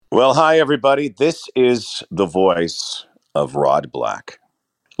Well, hi, everybody. This is the voice of Rod Black.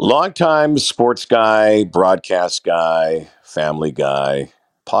 Longtime sports guy, broadcast guy, family guy,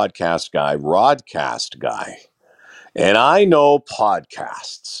 podcast guy, rodcast guy. And I know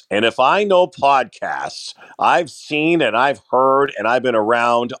podcasts. And if I know podcasts, I've seen and I've heard and I've been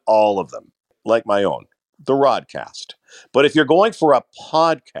around all of them, like my own, the Rodcast. But if you're going for a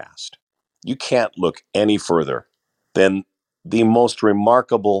podcast, you can't look any further than the most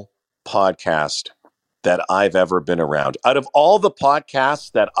remarkable podcast that I've ever been around. Out of all the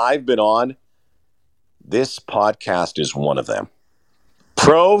podcasts that I've been on, this podcast is one of them.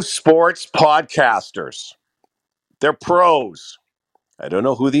 Pro sports podcasters. They're pros. I don't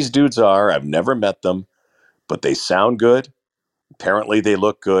know who these dudes are. I've never met them, but they sound good. Apparently, they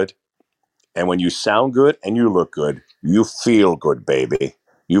look good. And when you sound good and you look good, you feel good, baby.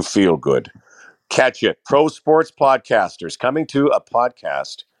 You feel good. Catch it. Pro sports podcasters coming to a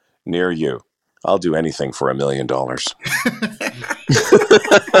podcast near you. I'll do anything for $1 million.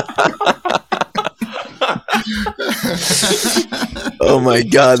 Oh my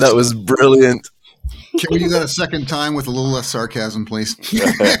God, that was brilliant. Can we do that a second time with a little less sarcasm, please?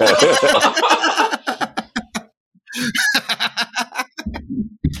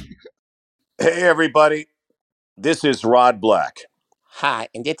 Hey, everybody. This is Rod Black. Hi,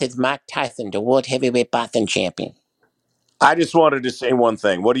 and this is Mike Tyson, the World Heavyweight Boxing Champion. I just wanted to say one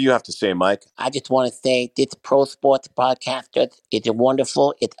thing. What do you have to say, Mike? I just want to say this Pro Sports Podcasters is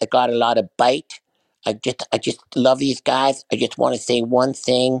wonderful. It got a lot of bite. I just love these guys. I just want to say one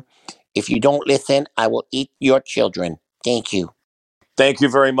thing. If you don't listen, I will eat your children. Thank you. Thank you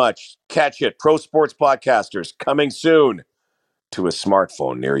very much. Catch it. Pro Sports Podcasters coming soon to a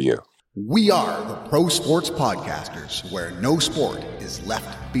smartphone near you. We are the Pro Sports Podcasters, where no sport is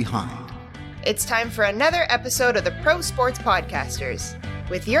left behind. It's time for another episode of the Pro Sports Podcasters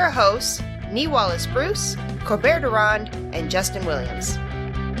with your hosts, Nee Wallace Bruce, Corbert Durand, and Justin Williams.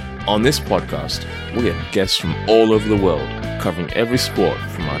 On this podcast, we have guests from all over the world, covering every sport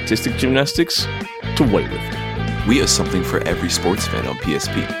from artistic gymnastics to weightlifting. We have something for every sports fan on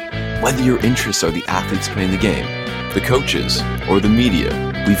PSP. Whether your interests are the athletes playing the game, the coaches, or the media,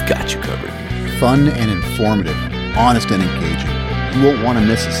 we've got you covered. Fun and informative, honest and engaging. You won't want to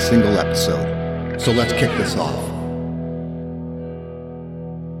miss a single episode. So let's kick this off.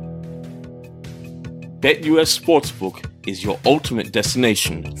 BetUS Sportsbook is your ultimate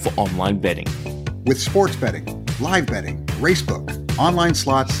destination for online betting. With sports betting, live betting, racebook, online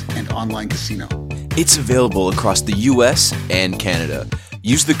slots, and online casino. It's available across the US and Canada.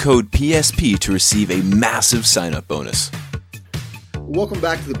 Use the code PSP to receive a massive sign-up bonus. Welcome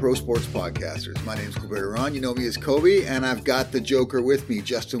back to the Pro Sports Podcasters. My name is Corbett Durand. You know me as Kobe, and I've got the Joker with me,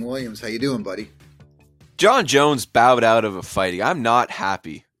 Justin Williams. How you doing, buddy? John Jones bowed out of a fighting. I'm not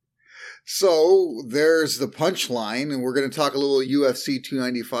happy. So there's the punchline, and we're going to talk a little UFC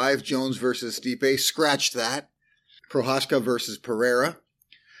 295, Jones versus Stipe. Scratch that. Prochazka versus Pereira.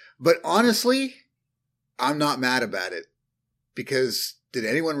 But honestly, I'm not mad about it. Because did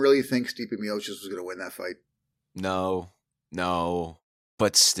anyone really think Stipe Miocic was going to win that fight? No.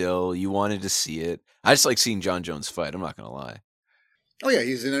 But still, you wanted to see it. I just like seeing John Jones fight. I'm not going to lie. Oh, yeah,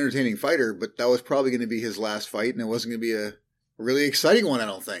 he's an entertaining fighter, but that was probably going to be his last fight, and it wasn't going to be a really exciting one, I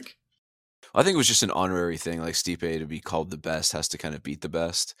don't think. I think it was just an honorary thing, like Stipe to be called the best has to kind of beat the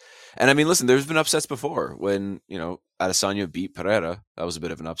best. And I mean, listen, there's been upsets before when, Adesanya beat Pereira. That was a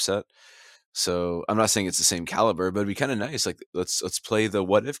bit of an upset. So I'm not saying it's the same caliber, but it'd be kind of nice. Like, let's play the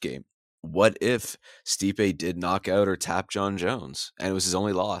what if game. What if Stipe did knock out or tap John Jones and it was his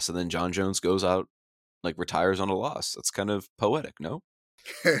only loss, and then John Jones goes out, retires on a loss? That's kind of poetic, no?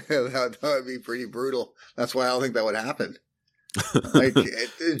 That would be pretty brutal. That's why I don't think that would happen.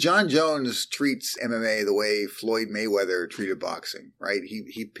 John Jones treats MMA the way Floyd Mayweather treated boxing, right?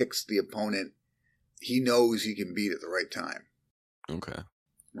 He picks the opponent he knows he can beat at the right time. Okay.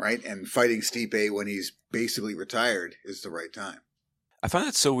 Right? And fighting Stipe when he's basically retired is the right time. I find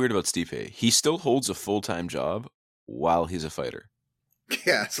that so weird about Stipe. He still holds a full-time job while he's a fighter.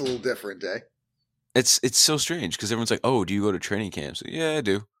 Yeah, it's a little different, eh? It's so strange because everyone's like, "Oh, do you go to training camps?" Yeah, I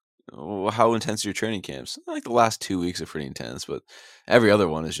do. Oh, how intense are your training camps? Like the last 2 weeks are pretty intense, but every other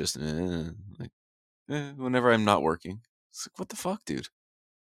one is just whenever I'm not working. It's like, what the fuck, dude?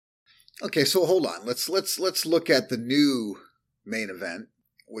 Okay, so hold on. Let's look at the new main event,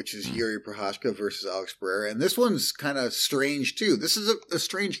 which is Yuri Prochazka versus Alex Pereira. And this one's kind of strange, too. This is a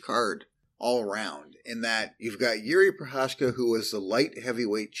strange card all around in that you've got Yuri Prochazka, who was the light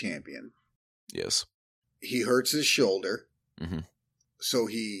heavyweight champion. Yes. He hurts his shoulder. Mm-hmm. So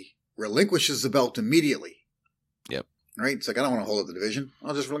he relinquishes the belt immediately. Yep. Right? It's like, I don't want to hold up the division.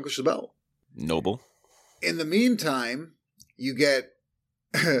 I'll just relinquish the belt. Noble. In the meantime, you get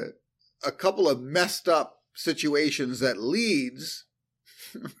a couple of messed up situations that leads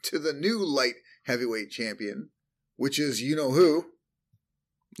to the new light heavyweight champion, which is you-know-who.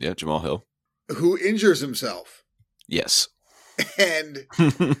 Yeah, Jamal Hill. Who injures himself. Yes. And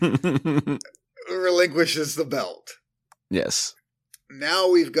relinquishes the belt. Yes. Now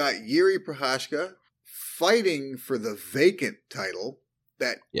we've got Yuri Prochazka fighting for the vacant title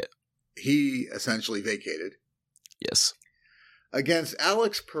that he essentially vacated. Yes. Against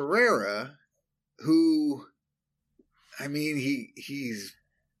Alex Pereira, who, I mean, he's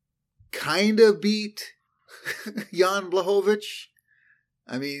kind of beat Jan Blachowicz.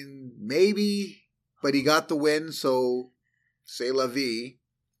 I mean, maybe, but he got the win, so c'est la vie.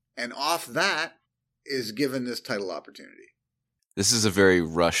 And off that is given this title opportunity. This is a very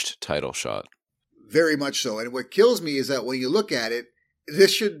rushed title shot. Very much so. And what kills me is that when you look at it,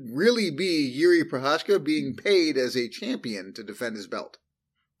 this should really be Yuri Prochazka being paid as a champion to defend his belt.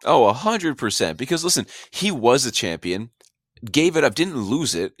 Oh, 100%. Because listen, he was a champion, gave it up, didn't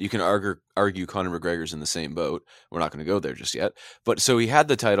lose it. You can argue Conor McGregor's in the same boat. We're not going to go there just yet. But so he had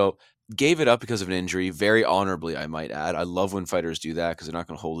the title, gave it up because of an injury, very honorably, I might add. I love when fighters do that because they're not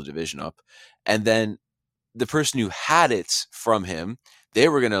going to hold the division up. And then the person who had it from him, they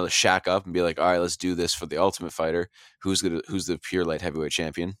were going to shack up and be like, all right, let's do this for the Ultimate Fighter. Who's the pure light heavyweight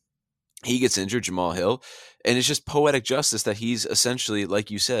champion? He gets injured, Jamal Hill. And it's just poetic justice that he's essentially, like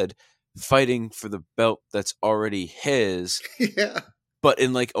you said, fighting for the belt that's already his. Yeah. But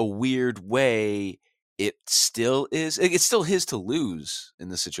in like a weird way, it still is. It's still his to lose in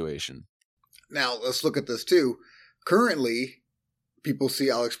this situation. Now, let's look at this too. Currently, people see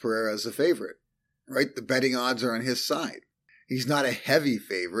Alex Pereira as a favorite, right? The betting odds are on his side. He's not a heavy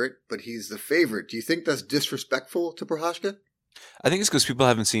favorite, but he's the favorite. Do you think that's disrespectful to Prochazka? I think it's because people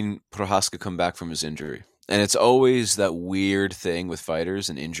haven't seen Prochazka come back from his injury. And it's always that weird thing with fighters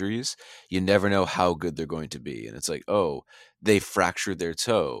and injuries. You never know how good they're going to be. And it's like, oh, they fractured their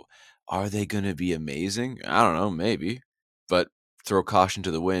toe. Are they going to be amazing? I don't know, maybe. But throw caution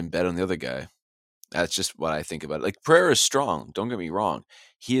to the wind, bet on the other guy. That's just what I think about it. Like, Pereira is strong. Don't get me wrong.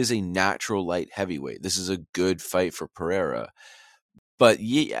 He is a natural light heavyweight. This is a good fight for Pereira. But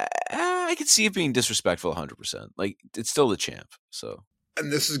yeah, I could see it being disrespectful 100%. Like, it's still the champ, so.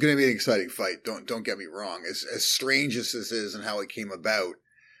 And this is going to be an exciting fight. Don't get me wrong. As strange as this is and how it came about,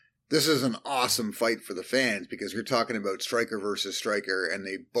 this is an awesome fight for the fans because you're talking about striker versus striker, and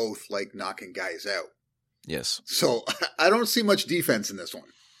they both like knocking guys out. Yes. So I don't see much defense in this one.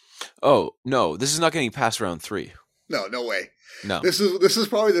 Oh, no. This is not getting past round 3. No way. No. This is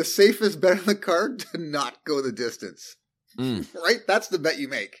probably the safest bet on the card to not go the distance. Right? That's the bet you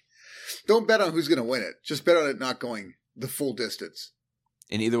make. Don't bet on who's going to win it. Just bet on it not going the full distance.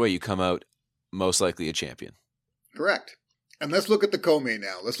 And either way, you come out most likely a champion. Correct. And let's look at the co-main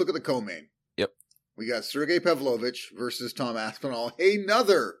now. Let's look at the co-main. Yep. We got Sergey Pavlovich versus Tom Aspinall.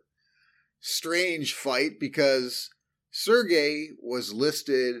 Another strange fight because Sergey was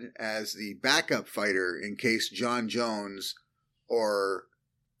listed as the backup fighter in case John Jones or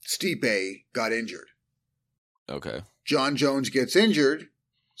Stipe got injured. Okay. John Jones gets injured,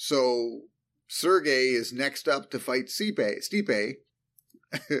 so Sergey is next up to fight Stipe.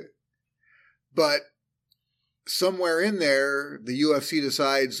 But somewhere in there, the UFC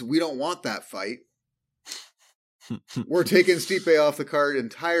decides we don't want that fight. We're taking Stipe off the card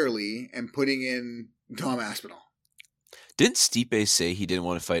entirely and putting in Tom Aspinall. Didn't Stipe say he didn't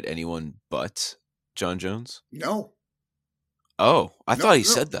want to fight anyone but John Jones? No. Oh, I thought he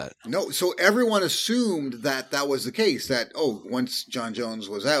said that. No, so everyone assumed that was the case, that, once John Jones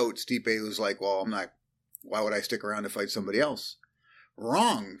was out, Stipe was like, well, why would I stick around to fight somebody else?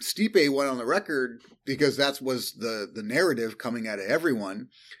 Wrong. Stipe went on the record, because that was the narrative coming out of everyone.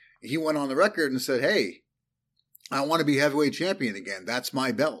 He went on the record and said, hey, I want to be heavyweight champion again. That's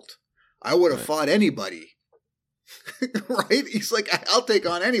my belt. I would have fought anybody. Right? He's like, I'll take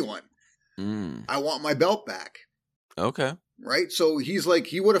on anyone. I want my belt back. Okay. Right? So he's like,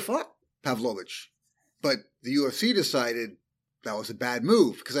 he would have fought Pavlovich. But the UFC decided that was a bad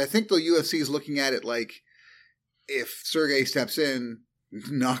move. Because I think the UFC is looking at it like, if Sergey steps in,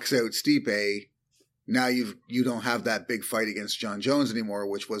 knocks out Stipe, now you don't have that big fight against John Jones anymore,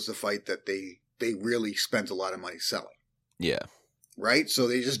 which was the fight that they really spent a lot of money selling. Yeah. Right? So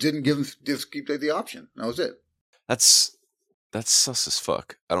they just didn't give him Stipe the option. That was it. That's sus as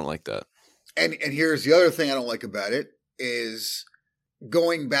fuck. I don't like that. And here's the other thing I don't like about it is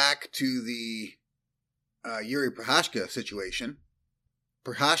going back to the Yuri Prochazka situation.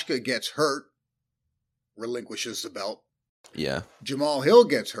 Prochazka gets hurt, relinquishes the belt. Yeah. Jamal Hill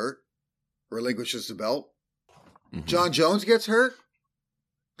gets hurt, relinquishes the belt. Mhm. John Jones gets hurt.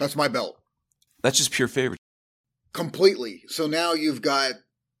 That's my belt. That's just pure favoritism. Completely. So now you've got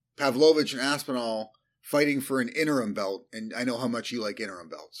Pavlovich and Aspinall fighting for an interim belt, and I know how much you like interim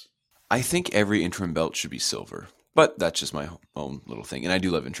belts. I think every interim belt should be silver, but that's just my own little thing. And I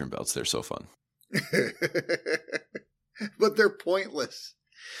do love interim belts. They're so fun. But they're pointless.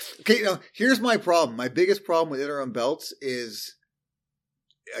 Okay, now here's my problem. My biggest problem with interim belts is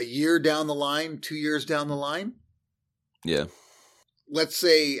a year down the line, 2 years down the line. Yeah. Let's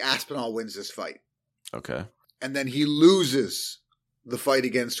say Aspinall wins this fight, Okay. and then he loses the fight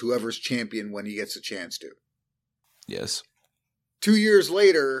against whoever's champion when he gets a chance to. Yes. 2 years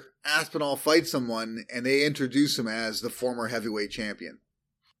later, Aspinall fights someone, and they introduce him as the former heavyweight champion.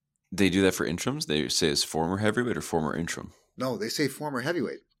 They do that for interims? They say it's former heavyweight or former interim? No, they say former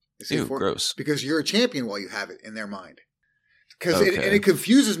heavyweight. They say Ew, gross. because you're a champion while you have it in their mind. Because Okay. it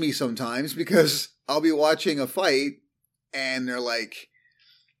confuses me sometimes because I'll be watching a fight and they're like,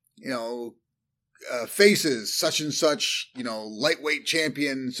 faces such and such, lightweight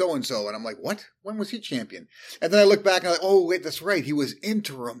champion so and so, and I'm like, what? When was he champion? And then I look back and I'm like, oh wait, that's right, he was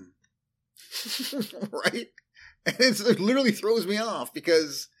interim, right? And it literally throws me off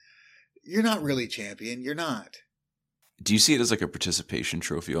because you're not really champion. You're not. Do you see it as like a participation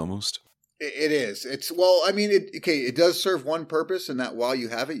trophy almost? It is. It does serve one purpose, and that while you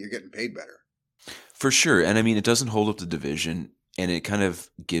have it, you're getting paid better. For sure. And I mean, it doesn't hold up the division, and it kind of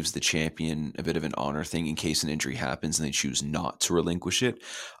gives the champion a bit of an honor thing in case an injury happens and they choose not to relinquish it.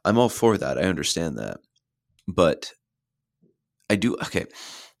 I'm all for that. I understand that. But I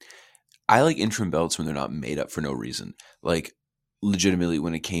like interim belts when they're not made up for no reason. Like, legitimately,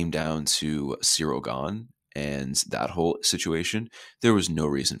 when it came down to Cyril Gane and that whole situation, there was no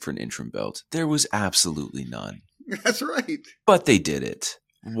reason for an interim belt. There was absolutely none. That's right. But they did it.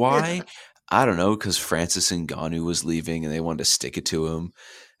 Why? Yeah. I don't know, because Francis Ngannou was leaving and they wanted to stick it to him.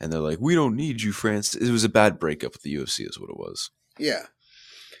 And they're like, we don't need you, Francis. It was a bad breakup with the UFC is what it was. Yeah.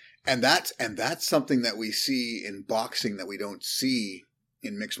 And that's something that we see in boxing that we don't see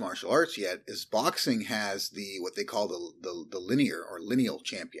in mixed martial arts yet, is boxing has what they call the linear or lineal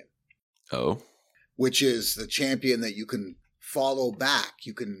champion. Oh. Which is the champion that you can follow back.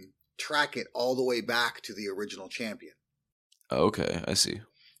 You can track it all the way back to the original champion. Okay, I see.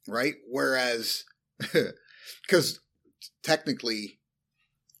 Right? Whereas, because technically,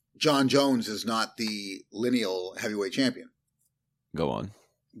 John Jones is not the lineal heavyweight champion. Go on.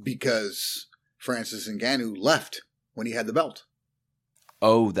 Because Francis Ngannou left when he had the belt.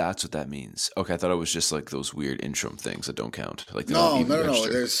 Oh, that's what that means. Okay, I thought it was just like those weird interim things that don't count. Like No.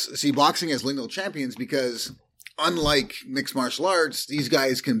 Boxing has lineal champions because unlike mixed martial arts, these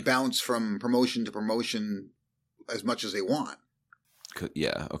guys can bounce from promotion to promotion as much as they want.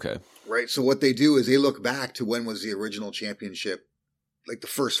 Yeah, okay. Right? So what they do is they look back to when was the original championship, like the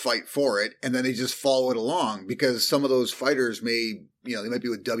first fight for it, and then they just follow it along because some of those fighters they might be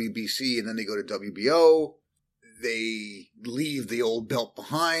with WBC and then they go to WBO. They leave the old belt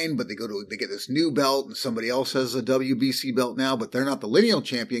behind, but they get this new belt and somebody else has a WBC belt now, but they're not the lineal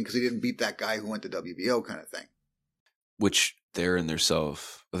champion because they didn't beat that guy who went to WBO kind of thing. Which therein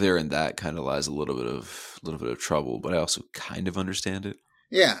that kind of lies a little bit of trouble, but I also kind of understand it.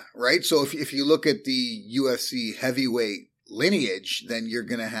 Yeah, right. So if you look at the UFC heavyweight lineage, then you're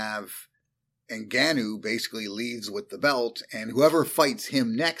going to have Ngannou basically leaves with the belt, and whoever fights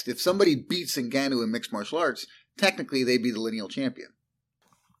him next, if somebody beats Ngannou in mixed martial arts, technically they'd be the lineal champion.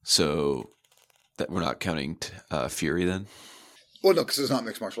 So that we're not counting Fury then? Well, no, because it's not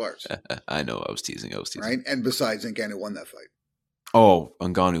mixed martial arts. I know. I was teasing. Right? And besides, Ngannou won that fight. Oh,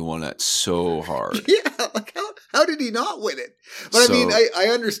 Ngannou won that so hard. Yeah, like how did he not win it? But I mean, I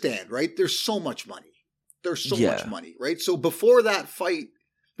understand, right? There's so much money. There's so much money, right? So before that fight,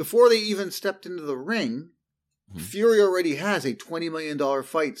 before they even stepped into the ring, Fury already has a $20 million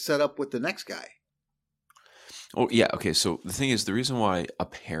fight set up with the next guy. Oh, yeah. Okay. So the thing is, the reason why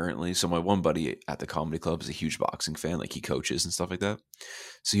apparently, so my one buddy at the comedy club is a huge boxing fan, like he coaches and stuff like that.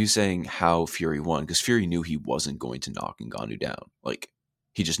 So he's saying how Fury won because Fury knew he wasn't going to knock Ngannou down. Like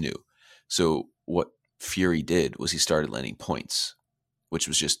he just knew. So what Fury did was he started landing points, which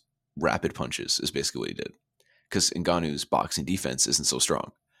was just rapid punches is basically what he did. Because Ngannou's boxing defense isn't so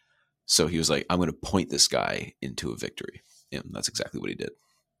strong. So he was like, I'm going to point this guy into a victory. And that's exactly what he did.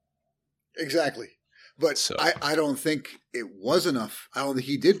 Exactly. But I don't think it was enough. I don't think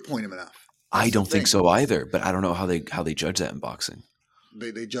he did point him enough. I don't think so either, but I don't know how they judge that in boxing.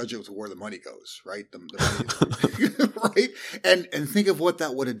 They judge it to where the money goes, right? The money, right? And think of what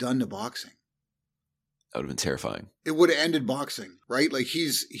that would have done to boxing. That would have been terrifying. It would have ended boxing, right? Like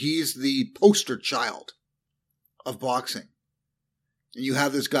he's the poster child of boxing. And you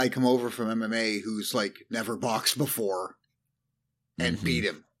have this guy come over from MMA who's like never boxed before and beat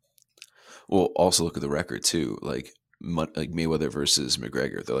him. Well, also look at the record too. Like Mayweather versus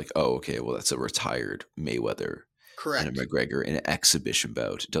McGregor. They're like, oh, okay, well, that's a retired Mayweather. Correct. And a McGregor in an exhibition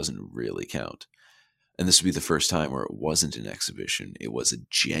bout. It doesn't really count. And this would be the first time where it wasn't an exhibition. It was a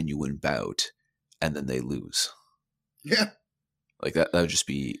genuine bout, and then they lose. Yeah. Like that would just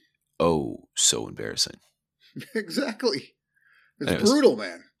be, so embarrassing. Exactly. It's Anyways, brutal,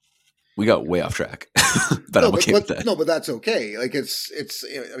 man. We got way off track, but I'm okay with that. No, but that's okay. Like it's.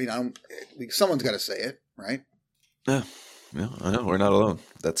 I mean, someone's got to say it, right? Yeah, I know we're not alone.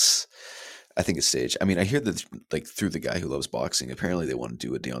 I think it's staged. I mean, I hear that like through the guy who loves boxing, apparently they want to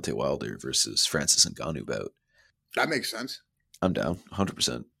do a Deontay Wilder versus Francis Ngannou bout. That makes sense. I'm down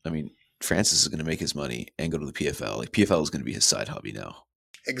 100%. I mean, Francis is going to make his money and go to the PFL. Like PFL is going to be his side hobby now.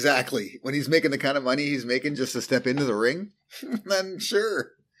 Exactly. When he's making the kind of money he's making just to step into the ring, then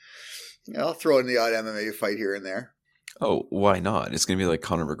sure. Yeah, I'll throw in the odd MMA fight here and there. Oh, why not? It's going to be like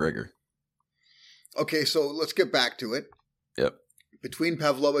Conor McGregor. Okay, so let's get back to it. Yep. Between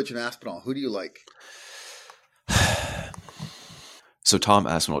Pavlovich and Aspinall, who do you like? So Tom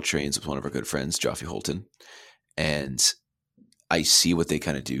Aspinall trains with one of our good friends, Joffrey Holton, and I see what they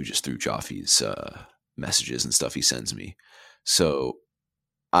kind of do just through Joffrey's messages and stuff he sends me. So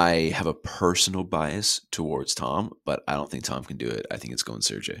I have a personal bias towards Tom, but I don't think Tom can do it. I think it's going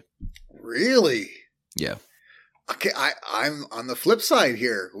Sergey. Really? Yeah. Okay, I'm on the flip side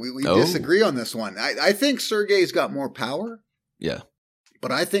here. We disagree on this one. I think Sergey's got more power. Yeah.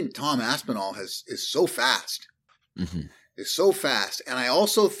 But I think Tom Aspinall is so fast. Mm-hmm. Is so fast. And I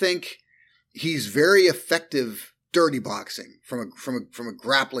also think he's very effective dirty boxing from a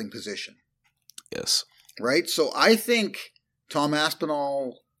grappling position. Yes. Right? So I think Tom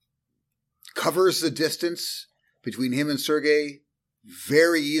Aspinall covers the distance between him and Sergey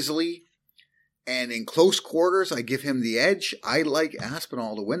very easily. And in close quarters, I give him the edge. I like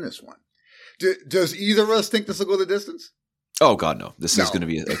Aspinall to win this one. Does either of us think this will go the distance? Oh, God, no. This is going to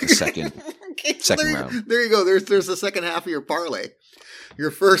be like a second round. There you go. There's the second half of your parlay. Your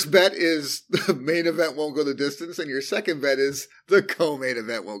first bet is the main event won't go the distance, and your second bet is the co-main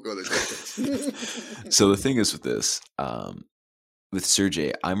event won't go the distance. So the thing is with this, with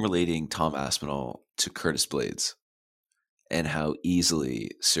Sergey, I'm relating Tom Aspinall to Curtis Blades and how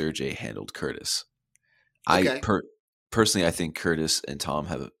easily Sergey handled Curtis. Okay. Personally, I think Curtis and Tom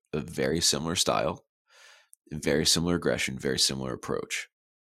have a very similar style, very similar aggression, very similar approach.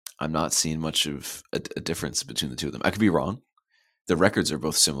 I'm not seeing much of a difference between the two of them. I could be wrong. The records are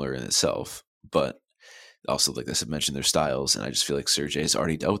both similar in itself, but also, like I said, mentioned their styles, and I just feel like Sergey's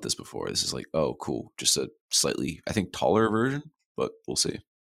already dealt with this before. This is like, oh, cool, just a slightly, I think, taller version, but we'll see.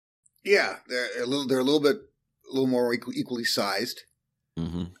 Yeah, they're a little more equally sized.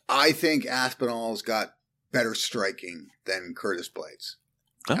 Mm-hmm. I think Aspinall's got better striking than Curtis Blades.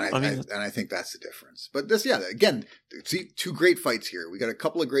 Oh, And I think that's the difference. But this, again, see, two great fights here. We got a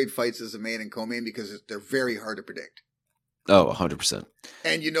couple of great fights as a main and co-main because they're very hard to predict. Oh, 100%.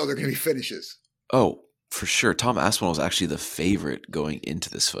 And you know they're going to be finishes. Oh, for sure. Tom Aspinall is actually the favorite going into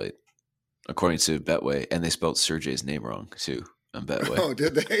this fight, according to Betway. And they spelled Sergey's name wrong, too, on Betway. Oh,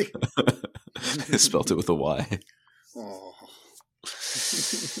 did they? They spelled it with a Y. Oh.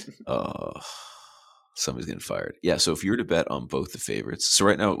 Oh, somebody's getting fired. Yeah, so if you were to bet on both the favorites, so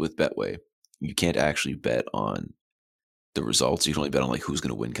right now with Betway, you can't actually bet on the results. You can only bet on like who's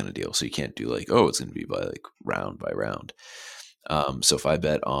going to win kind of deal. So you can't do like, oh, it's going to be by like round by round. So if I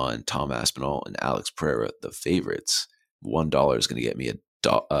bet on Tom Aspinall and Alex Pereira, the favorites, $1 is going to get me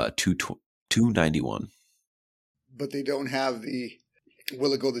 $2.91. But they don't have the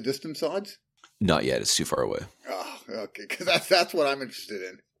will it go the distance odds? Not yet. It's too far away. Oh, okay. Because that's what I'm interested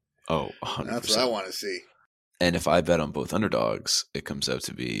in. Oh, 100%. That's what I want to see. And if I bet on both underdogs, it comes out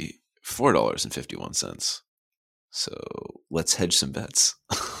to be $4.51. So let's hedge some bets.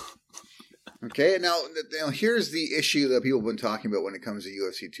 Okay, now here's the issue that people have been talking about when it comes to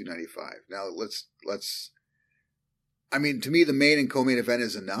UFC 295. Now let's. I mean, to me, the main and co-main event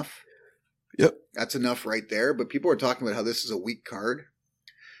is enough. Yep, that's enough right there. But people are talking about how this is a weak card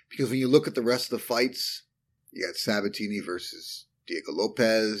because when you look at the rest of the fights, you got Sabatini versus Diego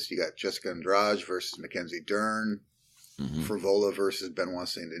Lopez, you got Jessica Andrade versus Mackenzie Dern, Frivola versus Benoit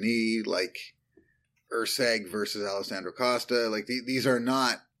Saint Denis, like Urseg versus Alessandro Costa. Like these are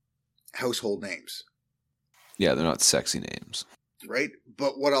not household names. Yeah, they're not sexy names. Right?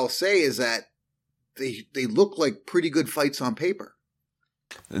 But what I'll say is that they look like pretty good fights on paper.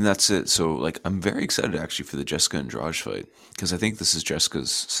 And that's it. So, like, I'm very excited actually for the Jessica Andrade fight because I think this is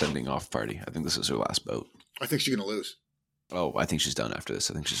Jessica's sending off party. I think this is her last bout. I think she's going to lose. Oh, I think she's done after this.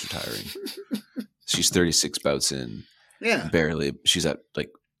 I think she's retiring. She's 36 bouts in. Yeah. Barely. She's at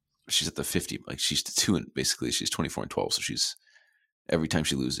the 50. Like, she's the 2 and basically she's 24-12. So she's every time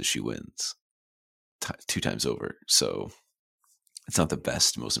she loses, she wins 2 times over. So it's not the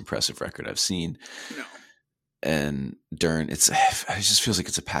best, most impressive record I've seen. No. And Dern, it just feels like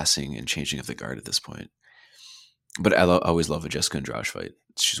it's a passing and changing of the guard at this point. But I always love a Jessica Andrade fight.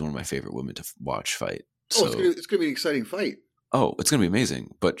 She's one of my favorite women to watch fight. So, it's going to be an exciting fight. Oh, it's going to be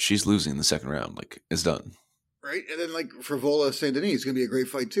amazing. But she's losing in the second round. Like, it's done. Right? And then, like, Frivola Saint Denis is going to be a great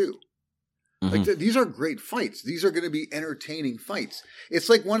fight, too. Mm-hmm. Like, these are great fights. These are going to be entertaining fights. It's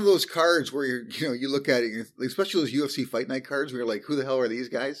like one of those cards where, you look at it, especially those UFC Fight Night cards where you're like, who the hell are these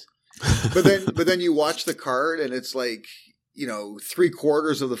guys? but then you watch the card and it's like,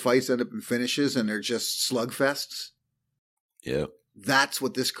 3/4 of the fights end up in finishes and they're just slugfests. Yeah. That's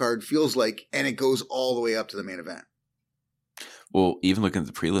what this card feels like, and it goes all the way up to the main event. Well, even looking at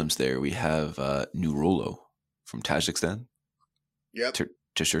the prelims there, we have Nurolo from Tajikistan. Yep.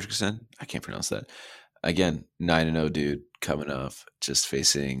 Tajikistan? I can't pronounce that. Again, 9-0 dude coming off, just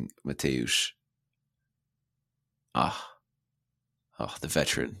facing Mateusz. The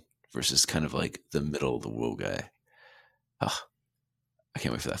veteran versus kind of like the middle of the world guy. I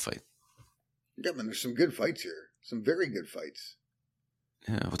can't wait for that fight. Yeah, man, there's some good fights here. Some very good fights.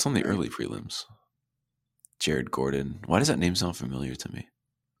 Yeah, what's on the early prelims? Jared Gordon. Why does that name sound familiar to me?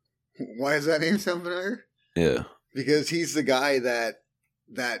 Why does that name sound familiar? Yeah. Because he's the guy that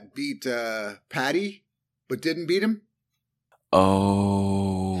beat Patty, but didn't beat him.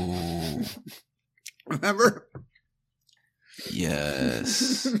 Oh. Remember?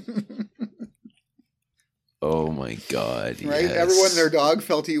 Yes. Oh my God. Right? Yes. Everyone and their dog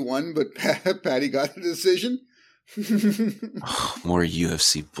felt he won, but Patty got the decision. More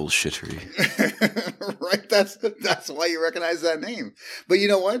UFC bullshittery. Right? That's why you recognize that name. But you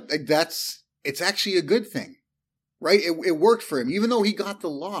know what? Like, it's actually a good thing. Right? It worked for him, even though he got the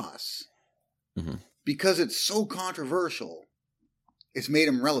loss. Mm-hmm. Because it's so controversial, it's made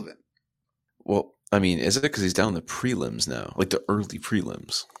him relevant. Well, I mean, is it because he's down the prelims now? Like the early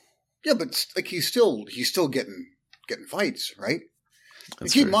prelims? Yeah, but like he's still getting fights, right?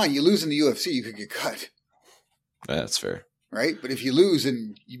 That's keep in fair. mind, you lose in the UFC, you could get cut. That's fair. Right? But if you lose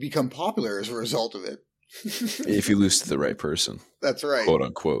and you become popular as a result of it. If you lose to the right person. That's right. Quote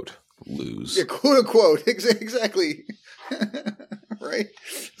unquote. Lose. Yeah, quote unquote. Exactly. Right?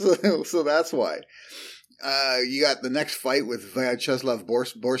 So that's why. You got the next fight with Vyacheslav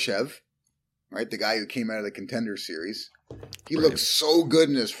Borshev, right? The guy who came out of the Contender Series. He looked so good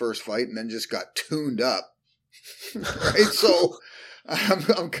in his first fight and then just got tuned up. Right? So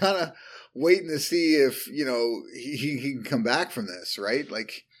I'm kind of waiting to see if, he can come back from this, right?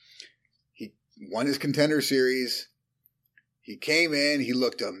 Like, he won his Contender Series. He came in. He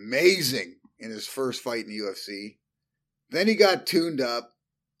looked amazing in his first fight in the UFC. Then he got tuned up,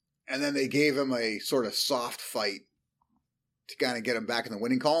 and then they gave him a sort of soft fight to kind of get him back in the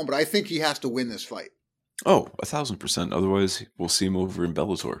winning column. But I think he has to win this fight. Oh, 1,000%. Otherwise, we'll see him over in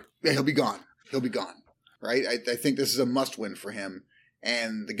Bellator. Yeah, he'll be gone. Right? I think this is a must-win for him.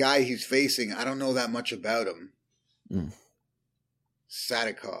 And the guy he's facing, I don't know that much about him.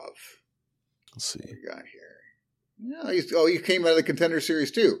 Sadikov. Let's see. What we got here? Yeah, he came out of the Contender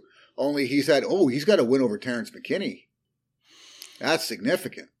Series too. Only he's got to win over Terrence McKinney. That's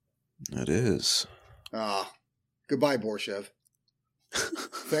significant. It is. Goodbye, Borshev.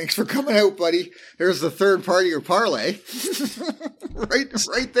 Thanks for coming out, buddy. There's the third part of your parlay.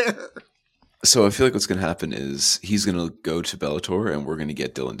 right there. So I feel like what's going to happen is he's going to go to Bellator and we're going to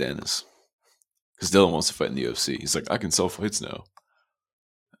get Dylan Dennis. Because Dylan wants to fight in the UFC. He's like, I can sell fights now.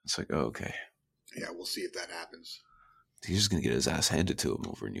 It's like, oh, okay. Yeah, we'll see if that happens. He's just going to get his ass handed to him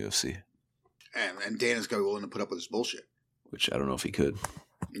over in UFC. And Dana's going to be willing to put up with this bullshit. Which I don't know if he could.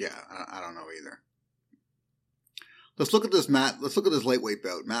 Yeah, I don't know either. Let's look at this, Matt. Let's look at this lightweight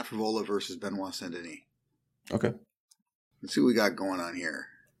bout. Matt Frivola versus Benoit Saint-Denis. Okay. Let's see what we got going on here.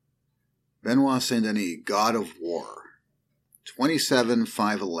 Benoit Saint-Denis, God of War.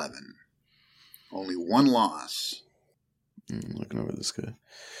 27-5-11. Only one loss. Looking over this guy.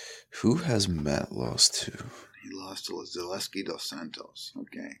 Who has Matt lost to? He lost to Zaleski dos Santos.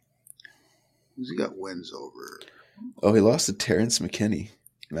 Okay. Who's he got wins over? Oh, he lost to Terrence McKinney.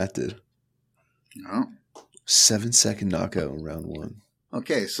 Matt did. No. 7-second knockout in round 1.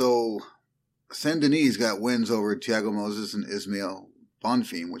 Okay, so Saint-Denis got wins over Thiago Moses and Ismail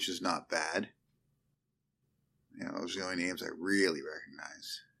Bonfim, which is not bad. Yeah, those are the only names I really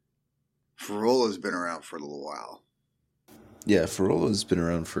recognize. Ferrola's been around for a little while. Yeah, Ferrola's been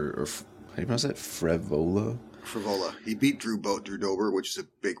around for, how do you pronounce that? Frevola? Frivola. He beat Drew Dober, which is a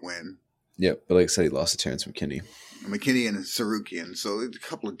big win. Yep, but like I said, he lost to Terrence McKinney. McKinney and Sarukian, so a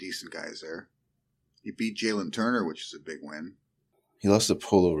couple of decent guys there. He beat Jalen Turner, which is a big win. He lost to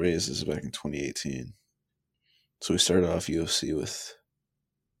Polo Reyes. This is back in 2018. So we started off UFC with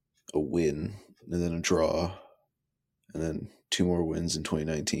a win, and then a draw, and then 2 more wins in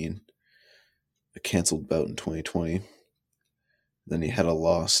 2019. A canceled bout in 2020. Then he had a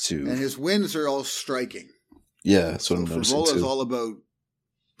loss to... And his wins are all striking. Yeah, that's what I'm noticing Frivola is too. all about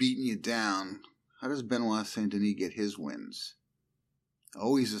beating you down. How does Benoit Saint Denis get his wins?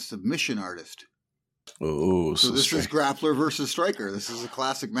 Oh, he's a submission artist. Oh, so this is grappler versus striker. This is a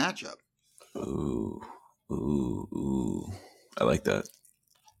classic matchup. Ooh. I like that.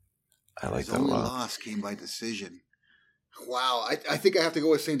 I like that a lot. His only loss came by decision. Wow, I think I have to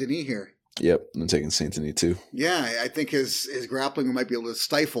go with Saint Denis here. Yep, I'm taking Saint Denis too. Yeah, I think his grappling might be able to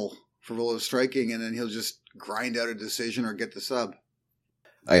stifle Frivola's striking, and then he'll just grind out a decision or get the sub.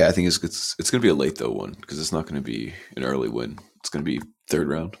 I think it's going to be a late though one because it's not going to be an early win. It's going to be 3rd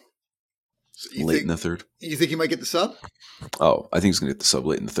round. So late in the 3rd. You think he might get the sub? Oh, I think he's going to get the sub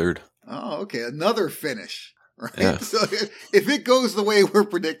late in the 3rd. Oh, okay. Another finish. Right? Yeah. So if it goes the way we're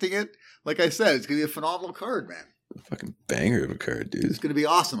predicting it, like I said, it's going to be a phenomenal card, man. Fucking banger of a card, dude. It's going to be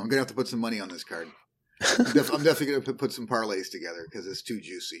awesome. I'm going to have to put some money on this card. I'm definitely going to put some parlays together because it's too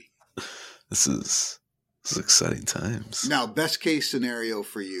juicy. This is exciting times. Now, best case scenario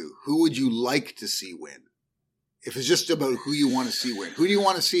for you. Who would you like to see win? If it's just about who you want to see win. Who do you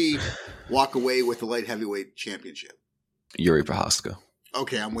want to see walk away with the light heavyweight championship? Yuri Prochazka.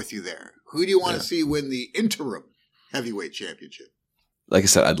 Okay, I'm with you there. Who do you want to see win the interim heavyweight championship? Like I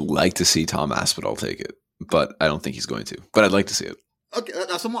said, I'd like to see Tom Aspinall take it, but I don't think he's going to. But I'd like to see it. Okay,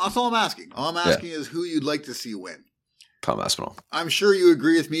 that's all I'm asking. All I'm asking is who you'd like to see win. Tom Aspinall. I'm sure you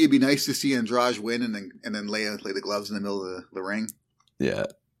agree with me. It'd be nice to see Andrade win and then lay the gloves in the middle of the ring. Yeah,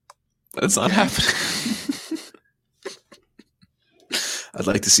 that's not happening. I'd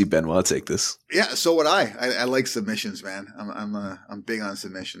like to see Benoit take this. Yeah, so would I. I like submissions, man. I'm big on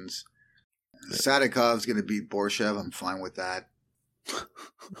submissions. Yeah. Sadikov's going to beat Borshev. I'm fine with that.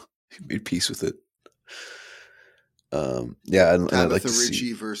 Made peace with it. Yeah, and I'd like to Ritchie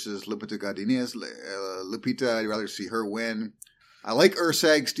see versus Lupita Godinez. Lupita, I'd rather see her win. I like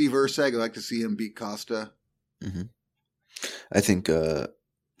Steve Erceg. I'd like to see him beat Costa. Mm-hmm. I think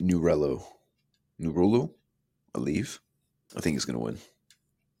Nurullo, Aliyev. I think he's going to win.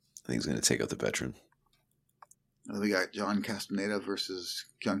 I think he's going to take out the veteran. We got John Castaneda versus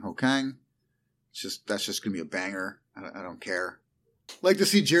Kyung Ho Kang. That's just going to be a banger. I don't care. Like to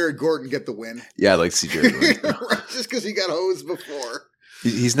see Jared Gordon get the win. Yeah, I'd like to see Jared Gordon. Right, just because he got hosed before.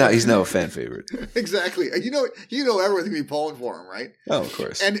 He's now a fan favorite. Exactly. You know everyone's going to be pulling for him, right? Oh, of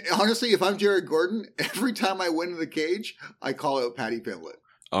course. And honestly, if I'm Jared Gordon, every time I win in the cage, I call out Paddy Pimblett.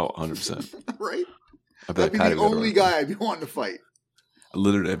 Oh, 100%. Right? That'd be the only guy I'd be wanting to fight.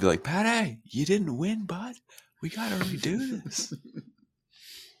 Literally, I'd be like, Paddy, you didn't win, bud. We got to redo this.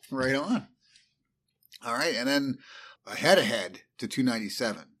 Right on. All right, and then head to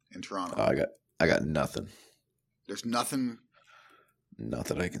 297 in Toronto. Oh, I got nothing. There's nothing. Not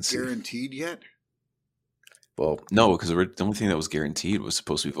that I can see. Guaranteed yet? Well, no, because the only thing that was guaranteed was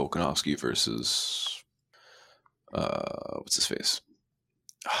supposed to be Volkanovski versus what's his face?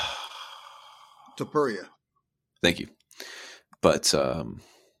 Topuria. Thank you. But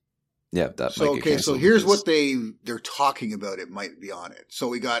yeah, that so might get canceled. So here's what they're talking about. It might be on it. So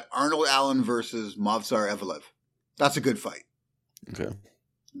we got Arnold Allen versus Movsar Evelev. That's a good fight.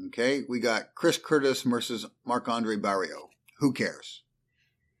 Okay. We got Chris Curtis versus Marc-Andre Barrio. Who cares?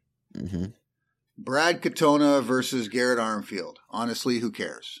 Mm-hmm. Brad Katona versus Garrett Armfield. Honestly, who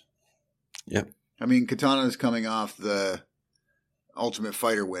cares? Yep. I mean, Katana is coming off the Ultimate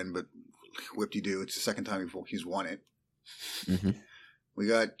Fighter win, but whip-de-doo, it's the second time he's won it. Mm-hmm. We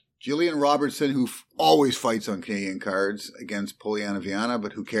got Jillian Robertson, who always fights on Canadian cards, against Poliana Viana,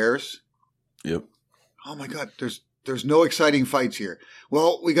 but who cares? Yep. Oh my God, there's no exciting fights here.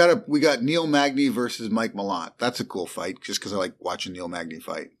 Well, we got Neil Magny versus Mike Malott. That's a cool fight, just because I like watching Neil Magny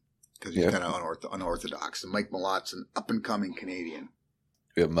fight, because he's kind of unorthodox. And Mike Malott's an up-and-coming Canadian.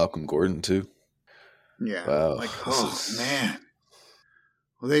 We have Malcolm Gordon, too. Yeah. Wow. Man.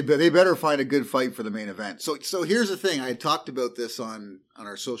 Well, they better find a good fight for the main event. So here's the thing. I had talked about this on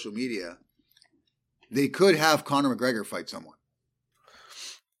our social media. They could have Conor McGregor fight someone.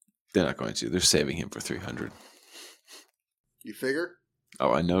 They're not going to. They're saving him for 300. You figure?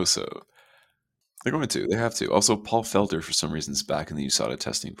 Oh, I know so. They're going to. They have to. Also, Paul Felder, for some reason, is back in the USADA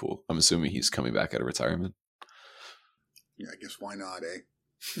testing pool. I'm assuming he's coming back out of retirement. Yeah, I guess why not, eh?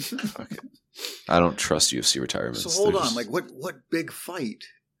 Fuck it. I don't trust UFC retirements. So hold on, like what big fight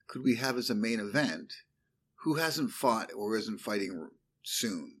could we have as a main event? Who hasn't fought or isn't fighting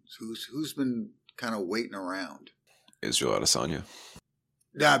soon? Who's been kind of waiting around? Israel Adesanya.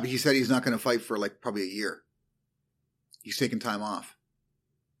 Yeah, but he said he's not going to fight for like probably a year. He's taking time off.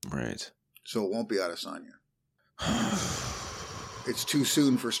 Right. So it won't be Adesanya. It's too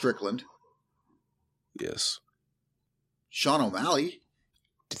soon for Strickland. Yes. Sean O'Malley.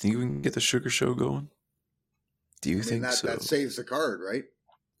 Do you think we can get the Sugar Show going? Do you think so? That saves the card, right?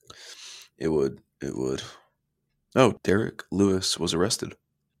 It would. It would. Oh, Derek Lewis was arrested.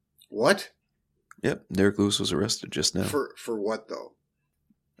 What? Yep, Derek Lewis was arrested just now. For what, though?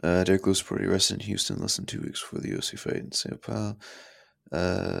 Derek Lewis was arrested in Houston less than 2 weeks before the UFC fight in St. Paul.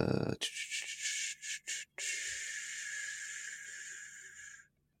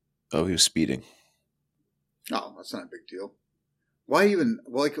 Oh, he was speeding. Oh, that's not a big deal. Why even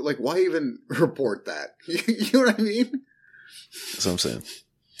why even report that? You know what I mean? That's what I'm saying.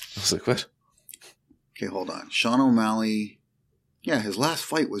 I was like, what? Okay, hold on. Sean O'Malley. Yeah, his last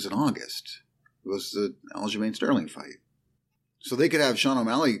fight was in August. It was the Aljamain Sterling fight. So they could have Sean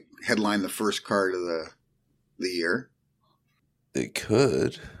O'Malley headline the first card of the year. They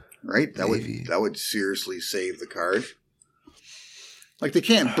could. Right? Maybe. That would seriously save the card. Like they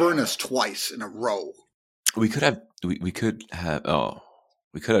can't burn us twice in a row. We could have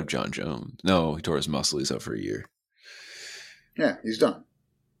John Jones. No, he tore his muscle. He's out for a year. Yeah, he's done.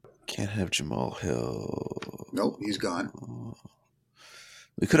 Can't have Jamal Hill. Nope, he's gone.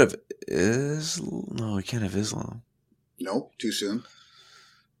 We could have No, we can't have Islam. Nope, too soon.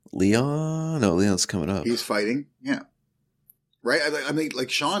 Leon? No, Leon's coming up. He's fighting. Yeah. Right? I mean, like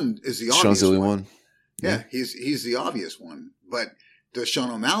Sean is the obvious Sean's the only one. Yeah, he's the obvious one. But does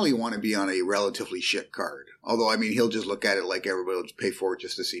Sean O'Malley want to be on a relatively shit card? Although, I mean, he'll just look at it like everybody will pay for it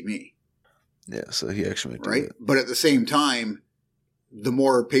just to see me. Yeah, so he actually might do right? it. But at the same time, the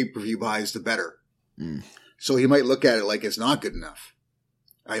more pay-per-view buys, the better. Mm. So he might look at it like it's not good enough.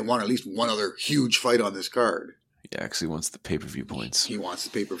 I want at least one other huge fight on this card. He actually wants the pay-per-view points. He wants the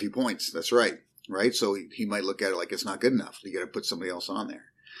pay-per-view points. That's right. Right? So he might look at it like it's not good enough. You got to put somebody else on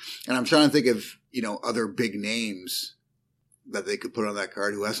there. And I'm trying to think of, other big names that they could put on that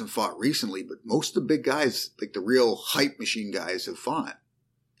card who hasn't fought recently, but most of the big guys, like the real hype machine guys, have fought.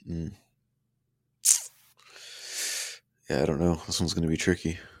 Mm. Yeah, I don't know. This one's going to be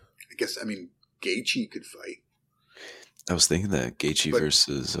tricky. I guess, Gaethje could fight. I was thinking that Gaethje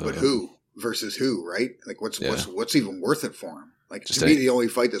versus... But who? Versus who, right? Like, what's even worth it for him? Like, Just to me, the only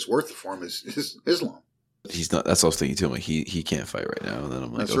fight that's worth it for him is Islam. He's not. That's what I was thinking too. I'm like, he can't fight right now. And then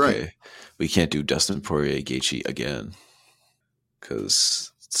I'm like, That's okay, right. we can't do Dustin Poirier Gaethje again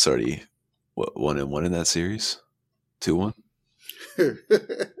because it's already 1-1 in that series, 2-1,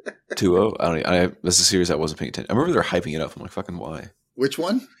 2-0. That's a series I wasn't paying attention. I remember they're hyping it up. I'm like, fucking why? Which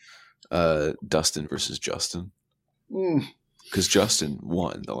one? Dustin versus Justin. Mm. Because Justin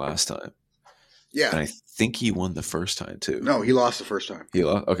won the last time. Yeah. And I think he won the first time too. No, he lost the first time. He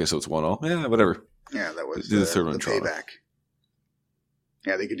lost? Okay, so it's 1-1. Yeah, whatever. Yeah, that was do the third one. Payback.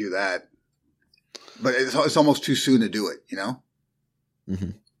 Yeah, they could do that. But it's almost too soon to do it,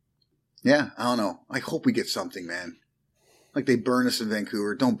 Mm-hmm. Yeah, I don't know. I hope we get something, man. Like they burn us in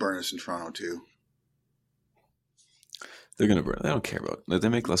Vancouver. Don't burn us in Toronto, too. They're going to burn. They don't care about it. They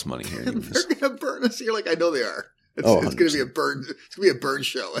make less money here. They're going to burn us. You're like, I know they are. It's going to be a burn. It's going to be a burn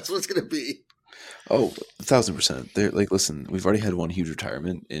show. That's what it's going to be. Oh, 1,000%. They're like, listen, we've already had one huge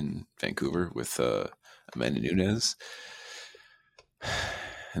retirement in Vancouver with Amanda Nunes.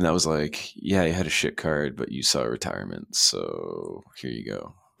 And that was like, yeah, you had a shit card, but you saw a retirement. So here you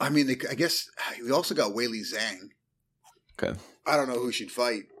go. I guess we also got Weili Zhang. Okay. I don't know who she'd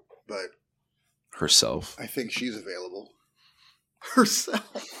fight, but herself. I think she's available.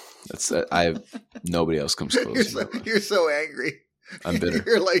 Herself. That's nobody else comes close. You're so angry. I'm bitter.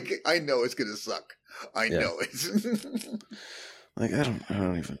 You're like, I know it's gonna suck. I know it. Like I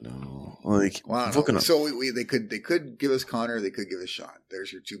don't even know. Like wow. So they could give us Connor. They could give us Sean.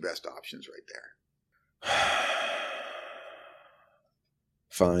 There's your two best options right there.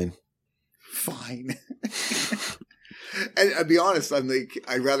 Fine. And I'll be honest,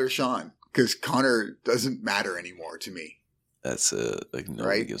 I'd rather Sean because Connor doesn't matter anymore to me. That's it. Like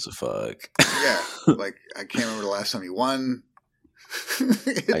nobody gives a fuck. Yeah. Like I can't remember the last time he won.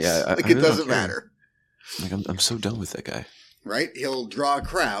 It doesn't matter. Like I'm so done with that guy. Right? He'll draw a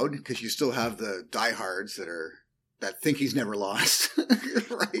crowd because you still have the diehards that are that think he's never lost.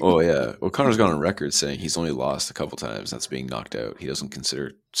 Right? Oh, yeah. Well, Conor's gone on record saying he's only lost a couple times. That's being knocked out. He doesn't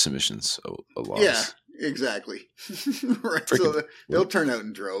consider submissions a loss. Yeah, exactly. Right. So they'll turn out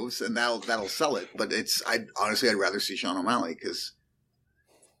in droves, and that'll sell it. But I'd rather see Sean O'Malley because,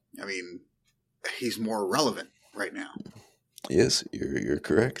 I mean, he's more relevant right now. Yes, you're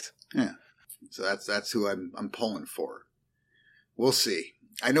correct. Yeah. So that's who I'm pulling for. We'll see.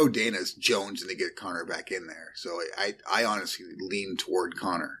 I know Dana's jonesing to get Conor back in there, so I honestly lean toward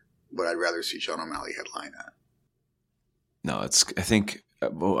Conor, but I'd rather see Sean O'Malley headline that. No, I think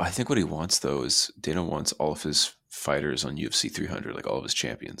what he wants though is Dana wants all of his fighters on UFC 300, like all of his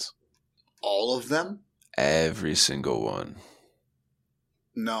champions. All of them? Every single one.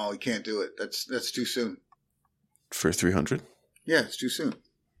 No, he can't do it. That's too soon. For 300? Yeah, it's too soon.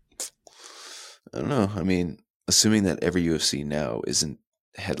 I don't know. I mean, assuming that every UFC now isn't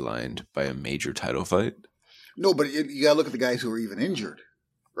headlined by a major title fight. No, but you gotta look at the guys who are even injured,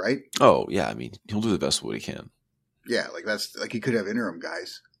 right? Oh yeah, I mean he'll do the best of what he can. Yeah, like he could have interim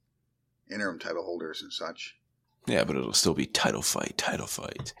guys, interim title holders and such. Yeah, but it'll still be title fight,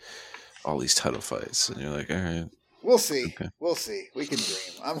 all these title fights, and you're like, all right, we'll see, okay. We'll see. We can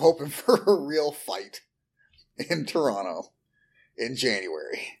dream. I'm hoping for a real fight in Toronto in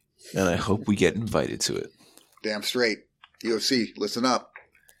January, and I hope we get invited to it. Damn straight. UFC, listen up.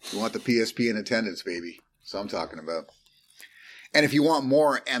 You want the PSP in attendance, baby. That's what I'm talking about. And if you want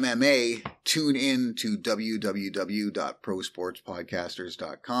more MMA, tune in to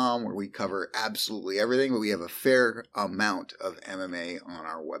www.prosportspodcasters.com, where we cover absolutely everything, but we have a fair amount of MMA on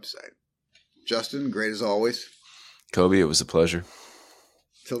our website. Justin, great as always. Kobe, it was a pleasure.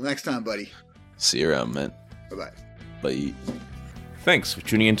 Till next time, buddy. See you around, man. Bye-bye. Bye. Thanks for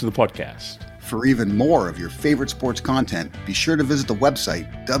tuning into the podcast. For even more of your favorite sports content, be sure to visit the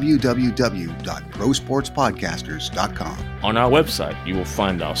website www.prosportspodcasters.com. On our website, you will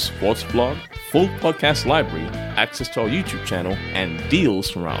find our sports blog, full podcast library, access to our YouTube channel, and deals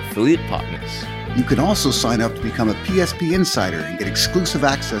from our affiliate partners. You can also sign up to become a PSP Insider and get exclusive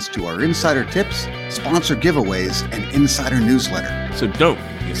access to our insider tips, sponsor giveaways, and insider newsletter. So don't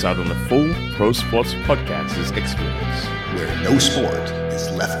miss out on the full Pro Sports Podcasters experience, where no sport is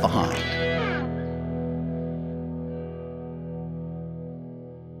left behind.